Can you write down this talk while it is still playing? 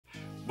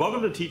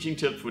Welcome to Teaching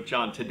Tips with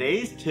John.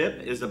 Today's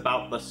tip is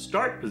about the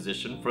start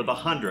position for the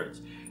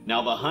hundreds.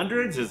 Now the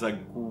hundreds is a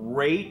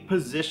great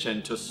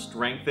position to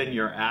strengthen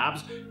your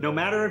abs, no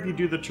matter if you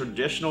do the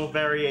traditional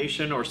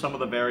variation or some of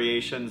the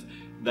variations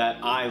that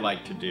I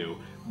like to do.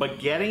 But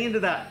getting into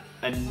that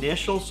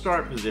initial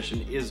start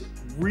position is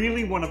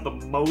really one of the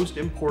most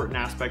important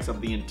aspects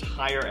of the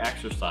entire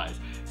exercise.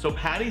 So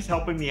Patty's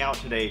helping me out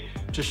today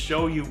to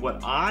show you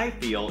what I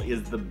feel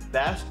is the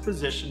best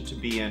position to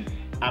be in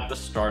at the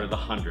start of the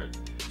 100.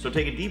 So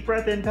take a deep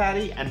breath in,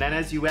 Patty, and then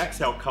as you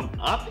exhale, come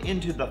up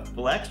into the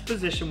flex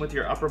position with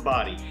your upper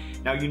body.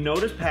 Now you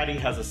notice Patty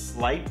has a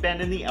slight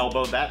bend in the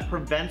elbow. That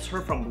prevents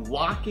her from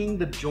locking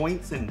the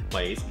joints in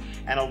place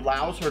and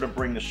allows her to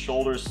bring the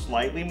shoulders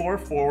slightly more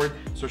forward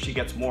so she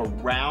gets more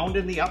round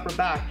in the upper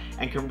back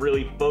and can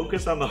really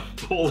focus on the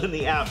pull in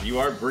the abs. You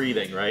are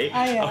breathing, right?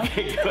 I am.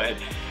 Okay, good.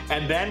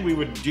 And then we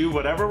would do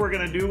whatever we're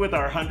gonna do with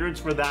our hundreds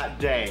for that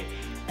day.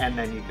 And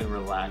then you can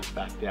relax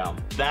back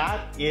down.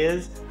 That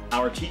is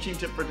our teaching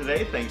tip for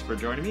today. Thanks for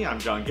joining me. I'm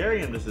John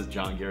Garey, and this is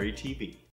John Garey TV.